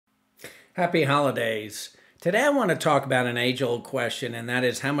Happy holidays. Today I want to talk about an age-old question, and that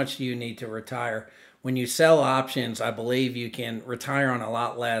is how much do you need to retire? When you sell options, I believe you can retire on a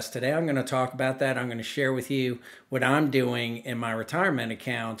lot less. Today I'm going to talk about that. I'm going to share with you what I'm doing in my retirement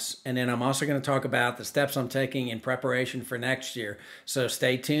accounts, and then I'm also going to talk about the steps I'm taking in preparation for next year. So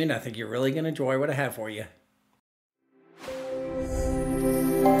stay tuned. I think you're really going to enjoy what I have for you.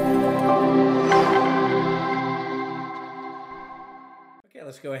 Okay,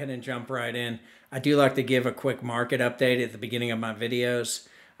 let's go ahead and jump right in. I do like to give a quick market update at the beginning of my videos.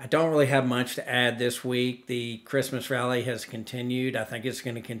 I don't really have much to add this week. The Christmas rally has continued. I think it's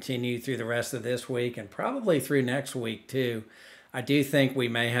going to continue through the rest of this week and probably through next week too. I do think we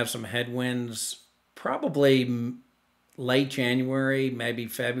may have some headwinds probably late January, maybe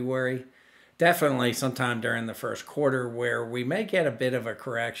February. Definitely sometime during the first quarter where we may get a bit of a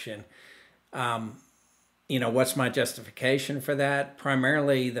correction. What's my justification for that?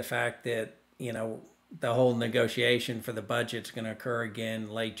 Primarily the fact that, the whole negotiation for the budget's going to occur again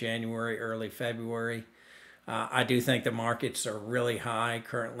late January, early February. I do think the markets are really high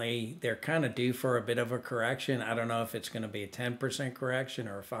currently. They're kind of due for a bit of a correction. I don't know if it's going to be a 10% correction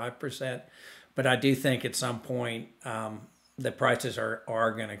or a 5%, but I do think at some point the prices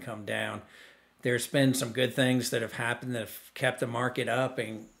are going to come down. There's been some good things that have happened that have kept the market up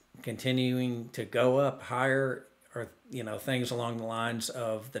and continuing to go up higher, or things along the lines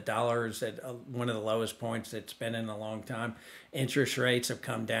of the dollar's at one of the lowest points it's been in a long time. Interest rates have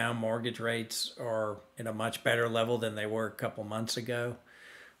come down. Mortgage rates are at a much better level than they were a couple months ago.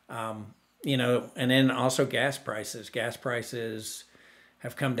 And then also gas prices. Gas prices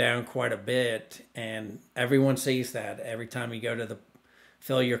have come down quite a bit, and everyone sees that. Every time you go to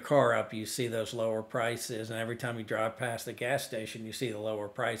fill your car up, you see those lower prices, and every time you drive past the gas station, you see the lower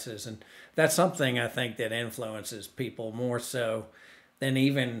prices. And that's something I think that influences people more so than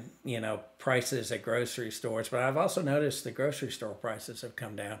even prices at grocery stores. But I've also noticed the grocery store prices have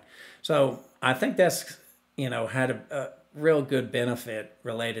come down, so I think that's had a real good benefit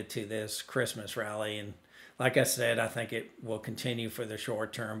related to this Christmas rally. And like I said, I think it will continue for the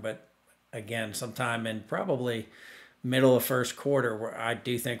short term, but again, sometime in probably middle of first quarter, where I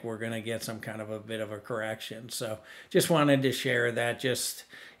do think we're going to get some kind of a bit of a correction. So just wanted to share that. Just,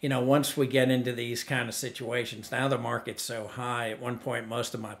 once we get into these kind of situations, now the market's so high. At one point,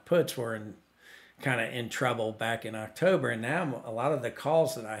 most of my puts were kind of in trouble back in October. And now a lot of the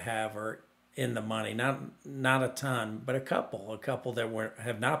calls that I have are in the money. Not a ton, but a couple that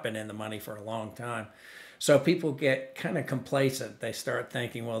have not been in the money for a long time. So people get kind of complacent. They start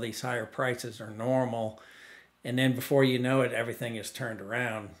thinking, well, these higher prices are normal. And then before you know it, everything is turned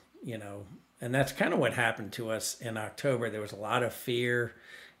around, and that's kind of what happened to us in October. There was a lot of fear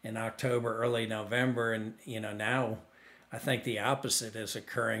in October, early November, and, now I think the opposite is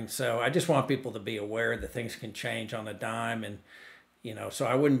occurring. So I just want people to be aware that things can change on a dime, and, so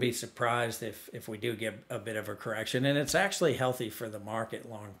I wouldn't be surprised if we do get a bit of a correction, and it's actually healthy for the market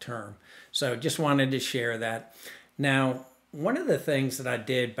long term. So just wanted to share that. Now, one of the things that I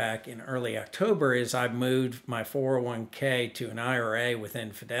did back in early October is I moved my 401k to an IRA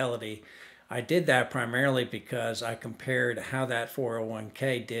within Fidelity. I did that primarily because I compared how that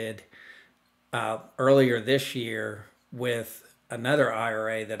 401k did earlier this year with another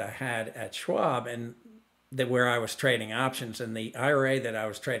IRA that I had at Schwab, and where I was trading options, and the IRA that I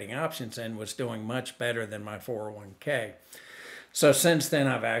was trading options in was doing much better than my 401k. So since then,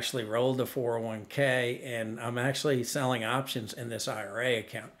 I've actually rolled a 401k, and I'm actually selling options in this IRA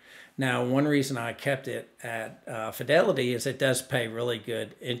account. Now, one reason I kept it at Fidelity is it does pay really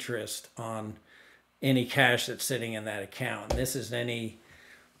good interest on any cash that's sitting in that account. This is any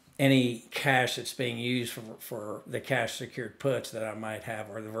cash that's being used for the cash secured puts that I might have,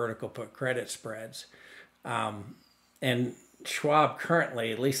 or the vertical put credit spreads. And Schwab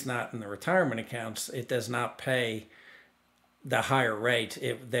currently, at least not in the retirement accounts, it does not pay the higher rate.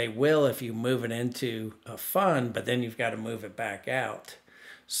 They will if you move it into a fund, but then you've got to move it back out.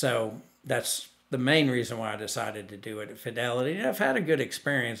 So that's the main reason why I decided to do it at Fidelity. And I've had a good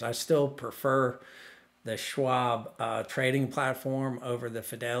experience. I still prefer the Schwab trading platform over the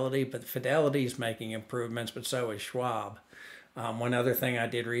Fidelity, but Fidelity is making improvements, but so is Schwab. One other thing I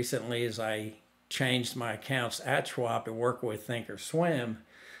did recently is I changed my accounts at Schwab to work with Thinkorswim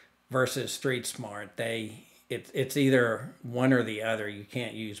versus Street Smart. It's either one or the other. You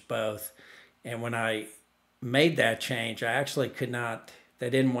can't use both. And when I made that change, I actually could not, they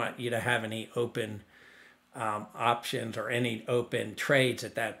didn't want you to have any open options or any open trades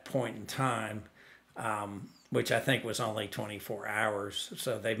at that point in time, which I think was only 24 hours.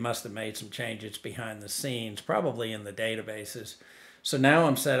 So they must have made some changes behind the scenes, probably in the databases. So now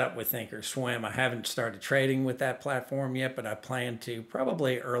I'm set up with Thinkorswim. I haven't started trading with that platform yet, but I plan to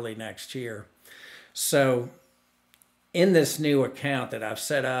probably early next year. So in this new account that I've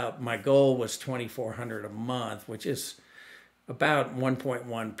set up, my goal was $2,400 a month, which is about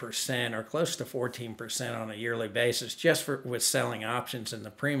 1.1% or close to 14% on a yearly basis, just with selling options and the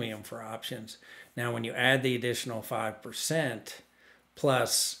premium for options. Now, when you add the additional 5%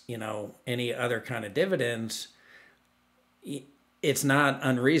 plus, any other kind of dividends, it's not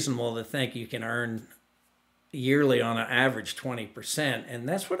unreasonable to think you can earn yearly on an average 20%. And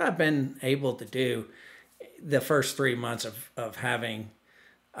that's what I've been able to do the first 3 months of having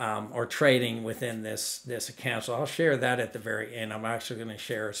or trading within this account. So I'll share that at the very end. I'm actually going to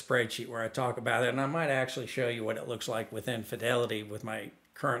share a spreadsheet where I talk about it, and I might actually show you what it looks like within Fidelity with my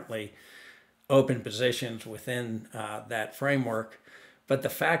currently open positions within that framework. But the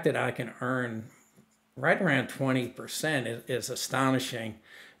fact that I can earn right around 20% is astonishing.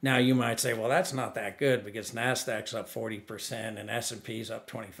 Now you might say, well, that's not that good because NASDAQ's up 40% and S&P's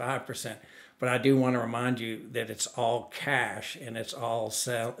up 25%. But I do want to remind you that it's all cash and it's all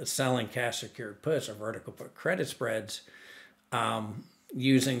selling cash secured puts or vertical put credit spreads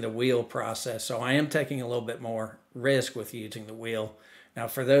using the wheel process. So I am taking a little bit more risk with using the wheel. Now,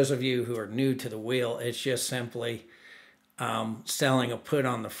 for those of you who are new to the wheel, it's just simply selling a put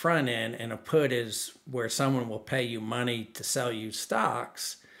on the front end, and a put is where someone will pay you money to sell you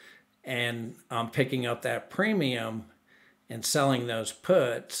stocks, and I'm picking up that premium and selling those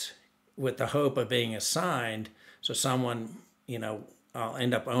puts with the hope of being assigned. So someone, I'll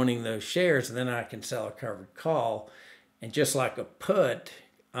end up owning those shares, and then I can sell a covered call. And just like a put,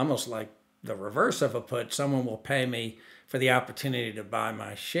 almost like the reverse of a put, someone will pay me for the opportunity to buy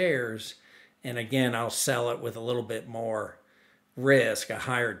my shares. And again, I'll sell it with a little bit more risk, a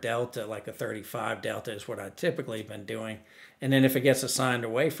higher delta, like a 35 delta is what I typically been doing. And then if it gets assigned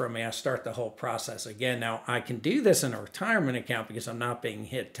away from me, I start the whole process again. Now, I can do this in a retirement account because I'm not being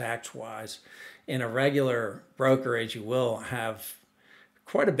hit tax-wise. In a regular brokerage, you will have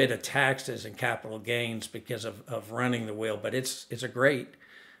quite a bit of taxes and capital gains because of running the wheel, but it's a great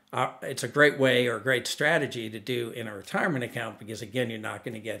way or a great strategy to do in a retirement account because, again, you're not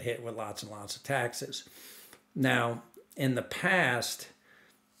going to get hit with lots and lots of taxes. Now, in the past,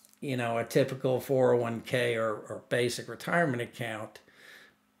 a typical 401k or basic retirement account,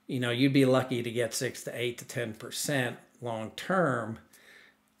 you'd be lucky to get 6 to 8 to 10% long term.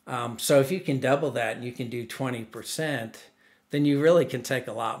 So if you can double that and you can do 20%, then you really can take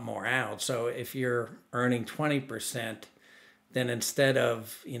a lot more out. So if you're earning 20%, then instead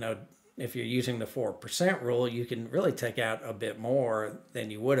of, if you're using the 4% rule, you can really take out a bit more than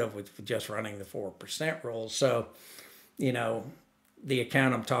you would have with just running the 4% rule. So, the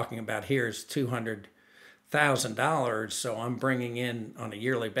account I'm talking about here is $200,000. So I'm bringing in on a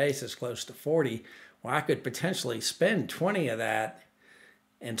yearly basis close to 40. Well, I could potentially spend 20 of that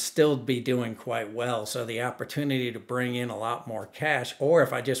and still be doing quite well. So the opportunity to bring in a lot more cash, or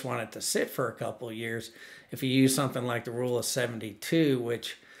if I just wanted to sit for a couple of years, if you use something like the rule of 72,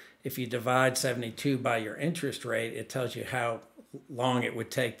 which if you divide 72 by your interest rate, it tells you how long it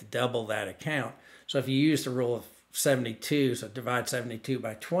would take to double that account. So if you use the rule of 72, so divide 72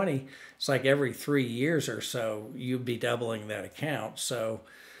 by 20, it's like every 3 years or so, you'd be doubling that account. So,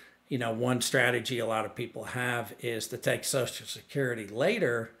 one strategy a lot of people have is to take Social Security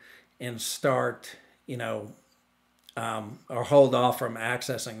later and start, or hold off from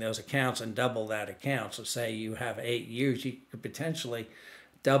accessing those accounts and double that account. So say you have 8 years, you could potentially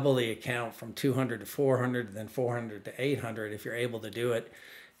double the account from 200 to 400, then 400 to 800 if you're able to do it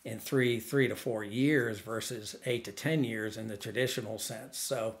in three to 4 years versus 8 to 10 years in the traditional sense.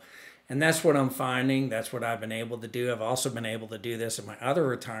 So, and that's what I'm finding. That's what I've been able to do. I've also been able to do this in my other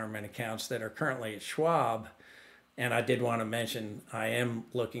retirement accounts that are currently at Schwab. And I did want to mention I am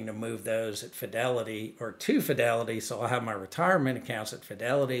looking to move those at Fidelity or to Fidelity. So I'll have my retirement accounts at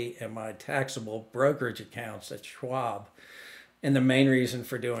Fidelity and my taxable brokerage accounts at Schwab. And the main reason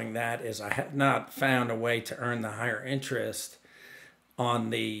for doing that is I have not found a way to earn the higher interest on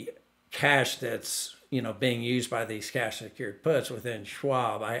the cash that's being used by these cash secured puts within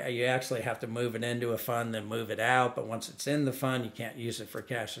Schwab. You actually have to move it into a fund, then move it out. But once it's in the fund, you can't use it for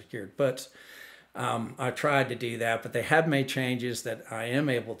cash secured puts. I tried to do that, but they have made changes that I am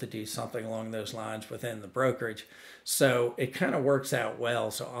able to do something along those lines within the brokerage. So it kind of works out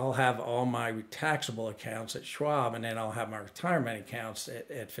well. So I'll have all my taxable accounts at Schwab, and then I'll have my retirement accounts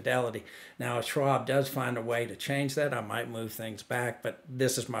at Fidelity. Now, if Schwab does find a way to change that, I might move things back, but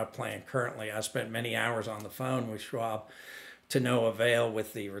this is my plan currently. I spent many hours on the phone with Schwab to no avail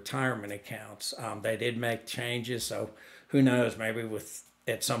with the retirement accounts. They did make changes, so who knows, maybe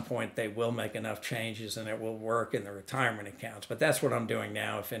at some point they will make enough changes and it will work in the retirement accounts. But that's what I'm doing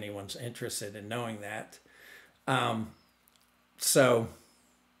now if anyone's interested in knowing that. So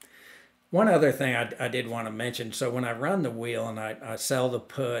one other thing I did want to mention, so when I run the wheel and I sell the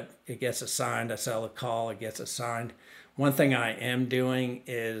put, it gets assigned. I sell the call, it gets assigned. One thing I am doing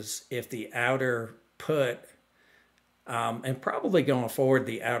is if the outer put, and probably going forward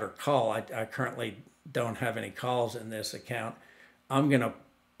the outer call, I currently don't have any calls in this account. I'm going to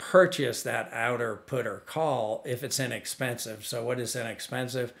purchase that outer put or call if it's inexpensive. So what is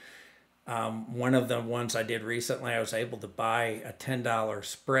inexpensive? One of the ones I did recently, I was able to buy a $10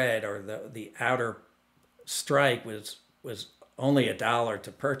 spread, or the outer strike was only $1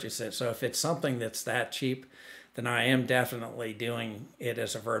 to purchase it. So if it's something that's that cheap, then I am definitely doing it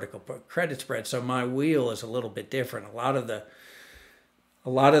as a vertical put credit spread. So my wheel is a little bit different. A lot of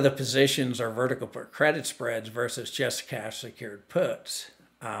the positions are vertical put credit spreads versus just cash secured puts.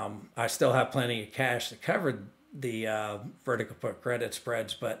 I still have plenty of cash to cover the vertical put credit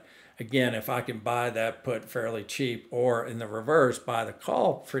spreads, but again, if I can buy that put fairly cheap, or in the reverse, buy the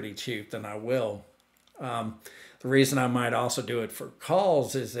call pretty cheap, then I will. The reason I might also do it for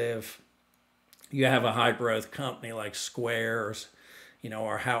calls is if you have a high growth company like Square,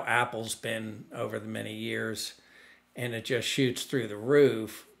 or how Apple's been over the many years, and it just shoots through the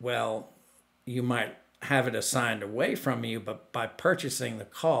roof, well, you might have it assigned away from you, but by purchasing the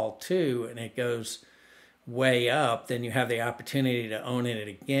call too, and it goes way up, then you have the opportunity to own it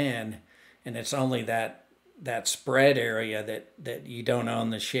again, and it's only that spread area that you don't own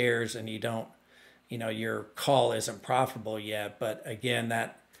the shares, and you don't, your call isn't profitable yet. But again,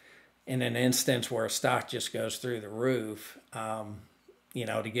 that in an instance where a stock just goes through the roof,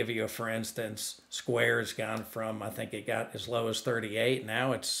 to give you for instance, Square's gone from, I think it got as low as 38,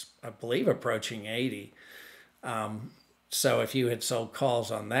 now it's, I believe, approaching 80. So if you had sold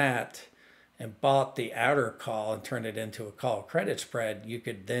calls on that and bought the outer call and turned it into a call credit spread, you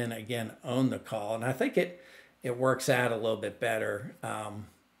could then again own the call. And I think it works out a little bit better,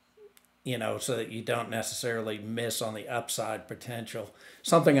 so that you don't necessarily miss on the upside potential.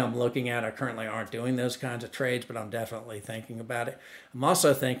 Something I'm looking at. I currently aren't doing those kinds of trades, but I'm definitely thinking about it. I'm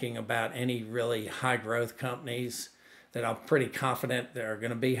also thinking about any really high growth companies that I'm pretty confident that are going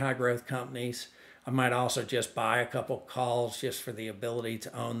to be high growth companies. I might also just buy a couple calls just for the ability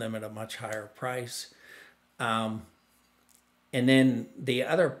to own them at a much higher price. And then the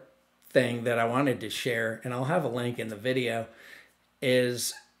other thing that I wanted to share, and I'll have a link in the video,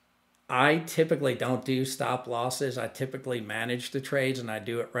 is I typically don't do stop losses. I typically manage the trades, and I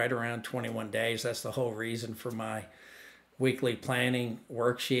do it right around 21 days. That's the whole reason for my weekly planning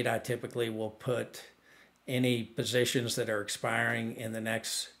worksheet. I typically will put any positions that are expiring in the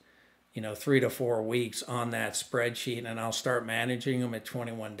next 3 to 4 weeks on that spreadsheet, and I'll start managing them at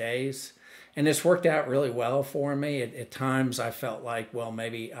 21 days. And it's worked out really well for me. At times I felt like, well,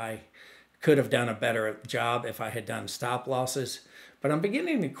 maybe I could have done a better job if I had done stop losses. But I'm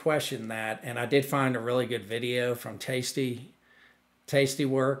beginning to question that, and I did find a really good video from Tastyworks.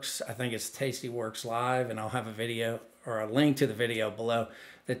 I think it's Tastyworks Live, and I'll have a video or a link to the video below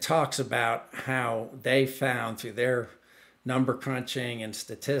that talks about how they found through their number crunching and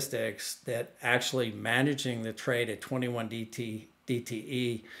statistics that actually managing the trade at 21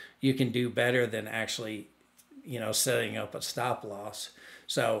 DTE, you can do better than actually, setting up a stop loss.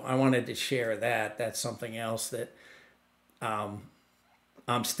 So I wanted to share that. That's something else that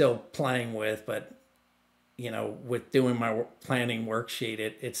I'm still playing with, but with doing my planning worksheet,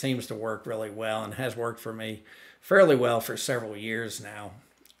 it seems to work really well, and has worked for me fairly well for several years now.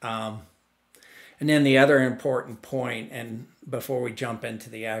 And then the other important point, and before we jump into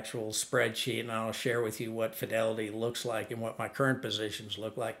the actual spreadsheet, and I'll share with you what Fidelity looks like and what my current positions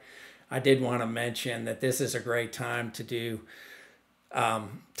look like, I did want to mention that this is a great time to do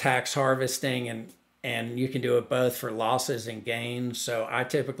tax harvesting, and you can do it both for losses and gains. So I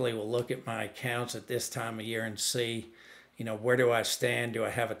typically will look at my accounts at this time of year and see, where do I stand? Do I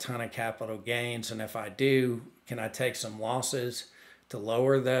have a ton of capital gains? And if I do, can I take some losses to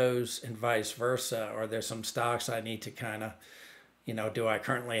lower those, and vice versa? Or there's some stocks I need to kind of, do I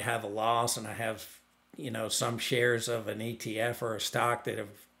currently have a loss and I have, some shares of an ETF or a stock that have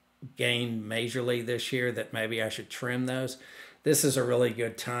gained majorly this year that maybe I should trim those? This is a really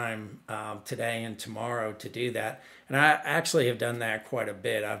good time today and tomorrow to do that. And I actually have done that quite a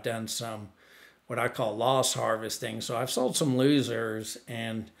bit. I've done some what I call loss harvesting. So I've sold some losers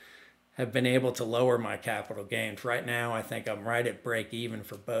and have been able to lower my capital gains. Right now, I think I'm right at break even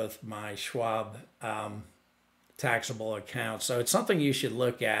for both my Schwab taxable accounts. So it's something you should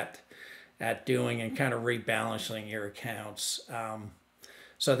look at at doing and kind of rebalancing your accounts.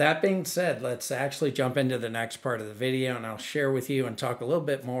 So that being said, let's actually jump into the next part of the video, and I'll share with you and talk a little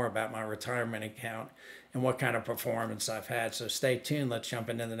bit more about my retirement account and what kind of performance I've had. So stay tuned. Let's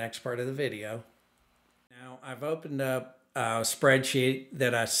jump into the next part of the video. Now, I've opened up a spreadsheet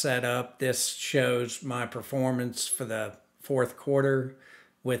that I set up. This shows my performance for the fourth quarter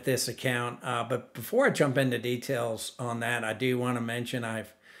with this account. But before I jump into details on that, I do want to mention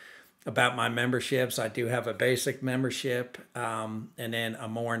about my memberships. I do have a basic membership and then a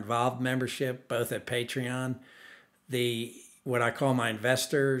more involved membership, both at Patreon. What I call my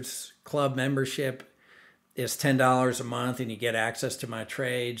Investors Club membership is $10 a month, and you get access to my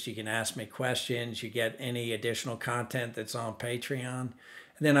trades. You can ask me questions. You get any additional content that's on Patreon. And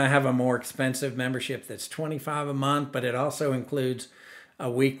then I have a more expensive membership that's $25 a month, but it also includes a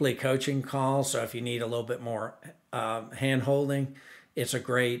weekly coaching call. So if you need a little bit more hand-holding, it's a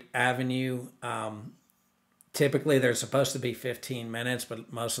great avenue. Typically, they're supposed to be 15 minutes,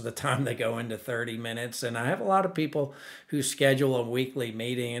 but most of the time they go into 30 minutes. And I have a lot of people who schedule a weekly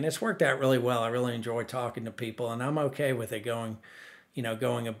meeting, and it's worked out really well. I really enjoy talking to people, and I'm okay with it going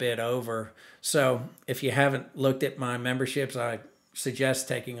a bit over. So if you haven't looked at my memberships, I suggest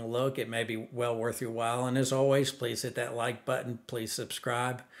taking a look. It may be well worth your while. And as always, please hit that like button. Please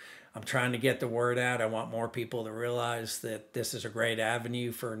subscribe. I'm trying to get the word out. I want more people to realize that this is a great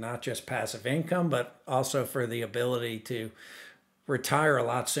avenue for not just passive income, but also for the ability to retire a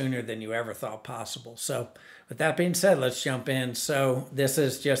lot sooner than you ever thought possible. So with that being said, let's jump in. So this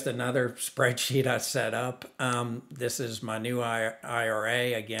is just another spreadsheet I set up. This is my new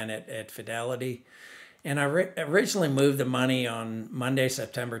IRA, again, at Fidelity. And I originally moved the money on Monday,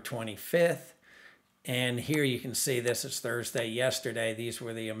 September 25th. And here you can see this is Thursday. Yesterday, these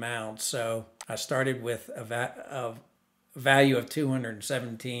were the amounts. So I started with a value of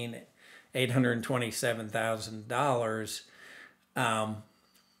 $217,827,000. And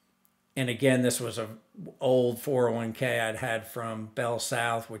again, this was an old 401k I'd had from Bell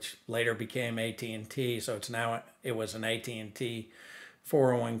South, which later became AT&T. So it was an AT&T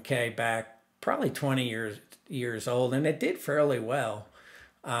 401k back probably 20 years old, and it did fairly well.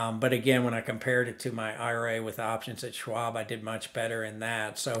 But again, when I compared it to my IRA with options at Schwab, I did much better in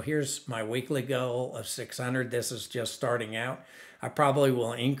that. So here's my weekly goal of 600. This is just starting out. I probably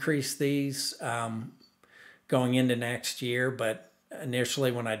will increase these going into next year, but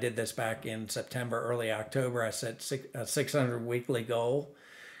initially when I did this back in September, early October, I set a 600 weekly goal,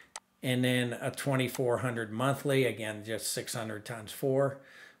 and then a 2,400 monthly, again, just 600 times 4,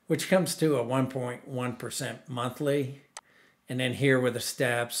 which comes to a 1.1% monthly. And then here were the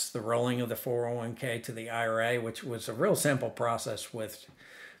steps, the rolling of the 401k to the IRA, which was a real simple process with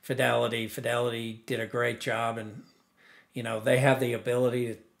Fidelity. Fidelity did a great job, and they have the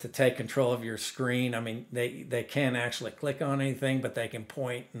ability to take control of your screen. I mean, they can't actually click on anything, but they can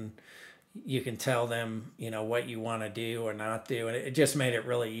point, and you can tell them what you want to do or not do, and it just made it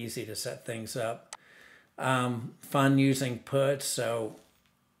really easy to set things up. Fun using puts, so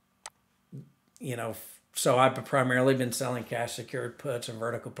So I've primarily been selling cash secured puts and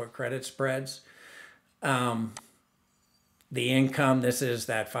vertical put credit spreads. The income, this is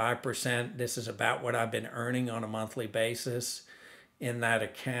that 5%. This is about what I've been earning on a monthly basis in that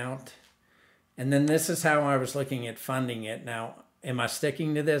account. And then this is how I was looking at funding it. Now, am I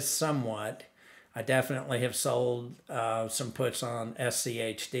sticking to this somewhat? I definitely have sold some puts on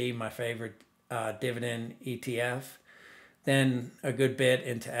SCHD, my favorite dividend ETF. Then a good bit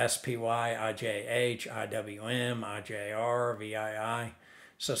into SPY, IJH, IWM, IJR, VII.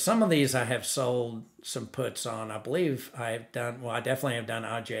 So some of these I have sold some puts on. I believe I definitely have done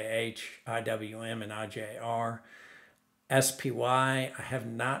IJH, IWM, and IJR. SPY, I have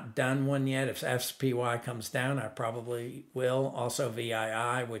not done one yet. If SPY comes down, I probably will. Also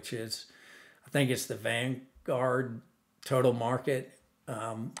VII, which is, I think it's the Vanguard Total Market.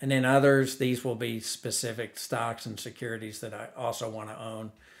 And then others, these will be specific stocks and securities that I also want to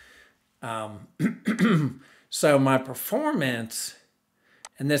own. So my performance,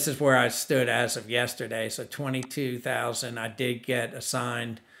 and this is where I stood as of yesterday, so 22,000. I did get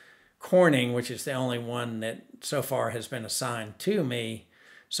assigned Corning, which is the only one that so far has been assigned to me.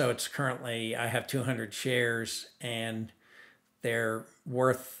 So it's currently, I have 200 shares, and they're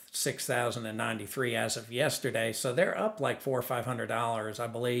worth $6,093 as of yesterday. So they're up like $400 or $500. I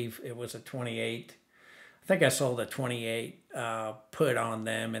believe it was a 28. I think I sold a 28 put on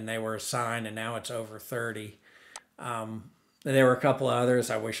them, and they were assigned, and now it's over 30. There were a couple of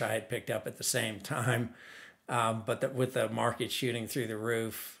others I wish I had picked up at the same time. But with the market shooting through the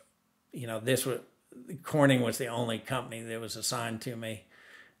roof, Corning was the only company that was assigned to me.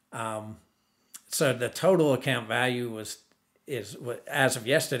 so the total account value is as of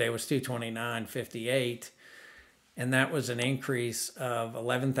yesterday was 229.58, and that was an increase of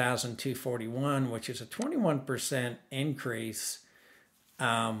 11,241, which is a 21% increase,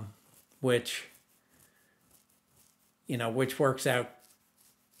 which which works out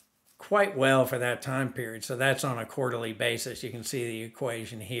quite well for that time period. So that's on a quarterly basis. You can see the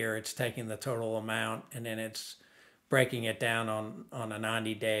equation here. It's taking the total amount and then it's breaking it down on a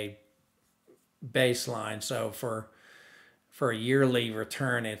 90-day baseline. So for a yearly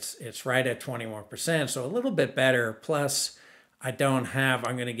return, it's right at 21%. So a little bit better. Plus, I'm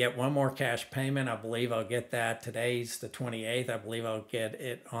going to get one more cash payment. I believe I'll get that. Today's the 28th. I believe I'll get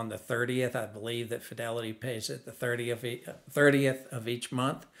it on the 30th. I believe that Fidelity pays it the 30th of each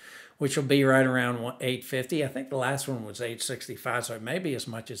month, which will be right around $850. I think the last one was $865, so it may be as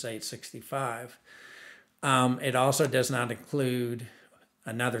much as $865. It also does not include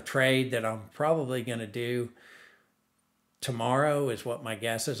another trade that I'm probably going to do tomorrow, is what my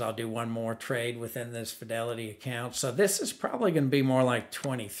guess is. I'll do one more trade within this Fidelity account. So this is probably going to be more like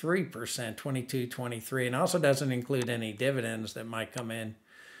 23%, 22, 23, and also doesn't include any dividends that might come in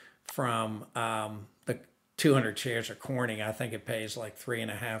from the 200 shares of Corning. I think it pays like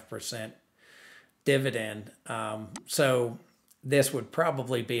 3.5% dividend. So this would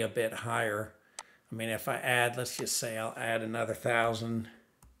probably be a bit higher. I mean, if I add, let's just say I'll add another 1,000.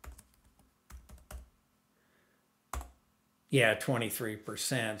 Yeah,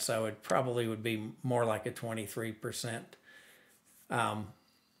 23%. So it probably would be more like a 23%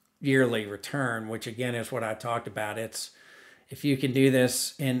 yearly return, which again is what I talked about. It's if you can do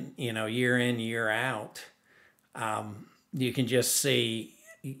this in year out, you can just see,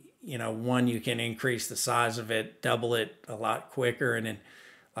 one, you can increase the size of it, double it a lot quicker, and then,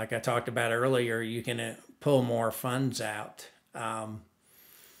 like I talked about earlier, you can pull more funds out.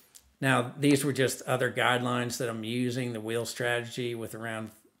 Now, these were just other guidelines that I'm using, the wheel strategy with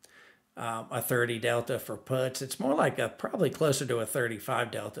around a 30 delta for puts. It's more like probably closer to a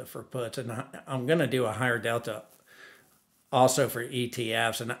 35 delta for puts. And I'm going to do a higher delta also for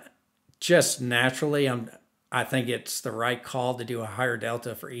ETFs. And just naturally, I think it's the right call to do a higher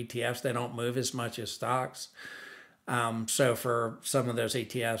delta for ETFs. They don't move as much as stocks. So for some of those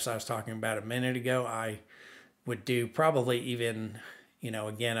ETFs I was talking about a minute ago, I would do probably even,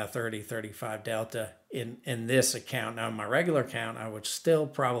 again, a 30, 35 delta in this account. Now, in my regular account, I would still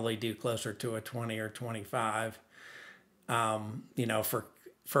probably do closer to a 20 or 25,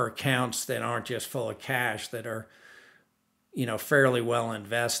 for accounts that aren't just full of cash, that are, fairly well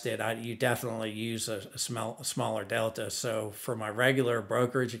invested. You definitely use a smaller delta. So for my regular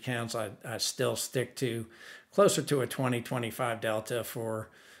brokerage accounts, I still stick to closer to a 20, 25 delta for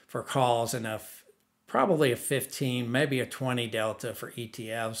calls, and probably a 15, maybe a 20 delta for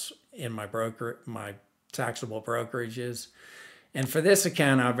ETFs in my taxable brokerages. And for this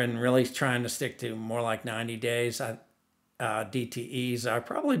account, I've been really trying to stick to more like 90 days. DTEs, I've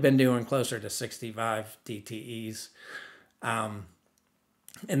probably been doing closer to 65 DTEs. And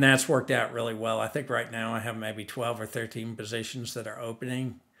that's worked out really well. I think right now I have maybe 12 or 13 positions that are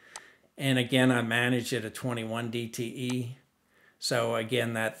opening. And again, I manage at a 21 DTE. So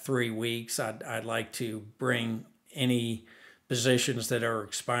again, that 3 weeks, I'd like to bring any positions that are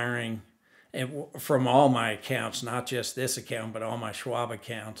expiring from all my accounts, not just this account, but all my Schwab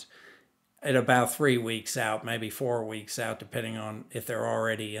accounts, at about 3 weeks out, maybe 4 weeks out, depending on if they're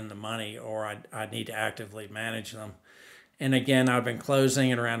already in the money or I need to actively manage them. And again, I've been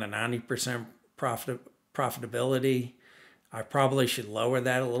closing at around a 90% profitability. I probably should lower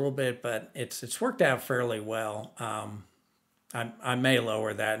that a little bit, but it's worked out fairly well. I may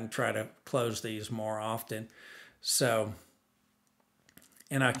lower that and try to close these more often. So,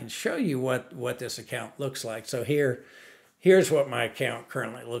 and I can show you what this account looks like. So here's what my account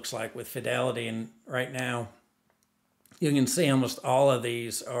currently looks like with Fidelity. And right now, you can see almost all of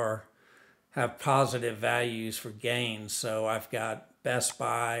these have positive values for gains. So I've got Best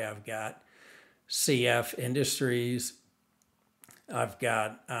Buy, I've got CF Industries, I've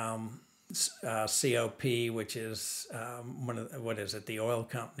got COP, which is the oil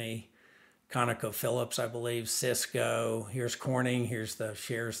company, ConocoPhillips, I believe, Cisco. Here's Corning. Here's the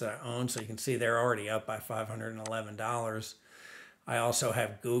shares that I own. So you can see they're already up by $511. I also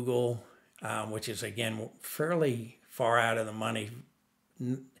have Google, which is, again, fairly far out of the money.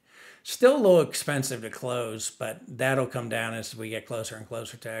 Still a little expensive to close, but that'll come down as we get closer and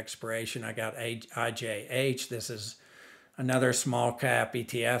closer to expiration. I got IJH. This is another small cap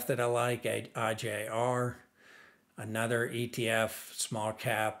ETF that I like, IJR. Another ETF, small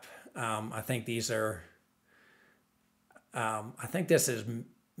cap. I think this is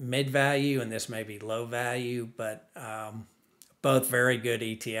mid value and this may be low value, but both very good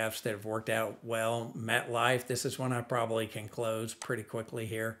ETFs that have worked out well. MetLife, this is one I probably can close pretty quickly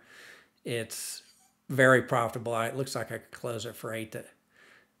here. It's very profitable. It looks like I could close it for $8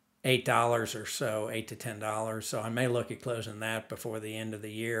 or so, $8 to $10. So I may look at closing that before the end of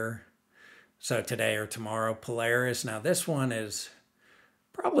the year. So today or tomorrow. Polaris. Now this one is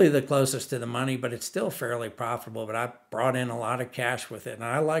probably the closest to the money, but it's still fairly profitable. But I brought in a lot of cash with it, and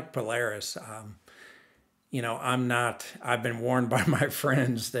I like Polaris. I've been warned by my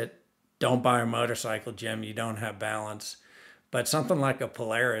friends that don't buy a motorcycle, Jim. You don't have balance. But something like a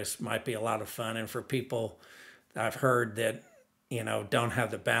Polaris might be a lot of fun. And for people I've heard that, don't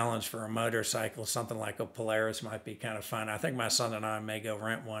have the balance for a motorcycle, something like a Polaris might be kind of fun. I think my son and I may go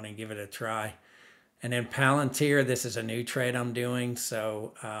rent one and give it a try. And then Palantir, this is a new trade I'm doing.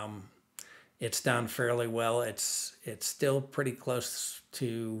 So it's done fairly well. It's still pretty close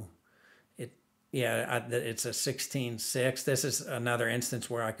to it. Yeah, it's a 16.6. This is another instance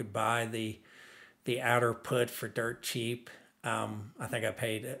where I could buy the outer put for dirt cheap. I think I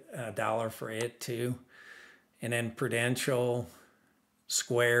paid $1 for it too. And then Prudential,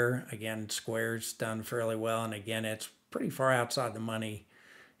 Square, again, Square's done fairly well. And again, it's pretty far outside the money.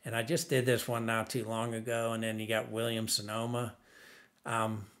 And I just did this one not too long ago. And then you got Williams-Sonoma.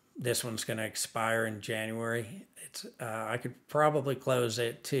 This one's going to expire in January. I could probably close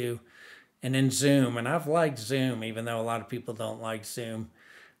it too. And then Zoom, and I've liked Zoom, even though a lot of people don't like Zoom.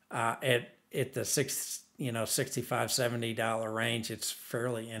 At the $65, $70 range, it's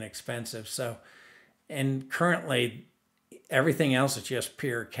fairly inexpensive. So, and currently, everything else is just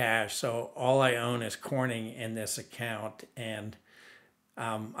pure cash. So all I own is Corning in this account, and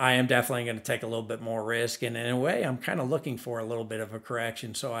I am definitely going to take a little bit more risk. And in a way, I'm kind of looking for a little bit of a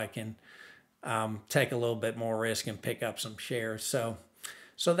correction so I can take a little bit more risk and pick up some shares. So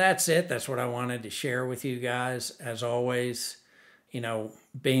that's it. That's what I wanted to share with you guys. As always,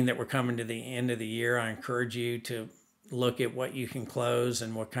 being that we're coming to the end of the year, I encourage you to look at what you can close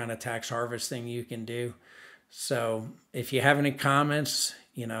and what kind of tax harvesting you can do. So if you have any comments,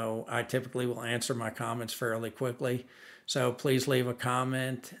 I typically will answer my comments fairly quickly. So please leave a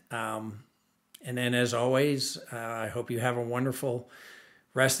comment. And then as always, I hope you have a wonderful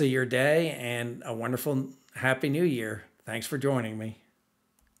rest of your day and a wonderful Happy New Year. Thanks for joining me.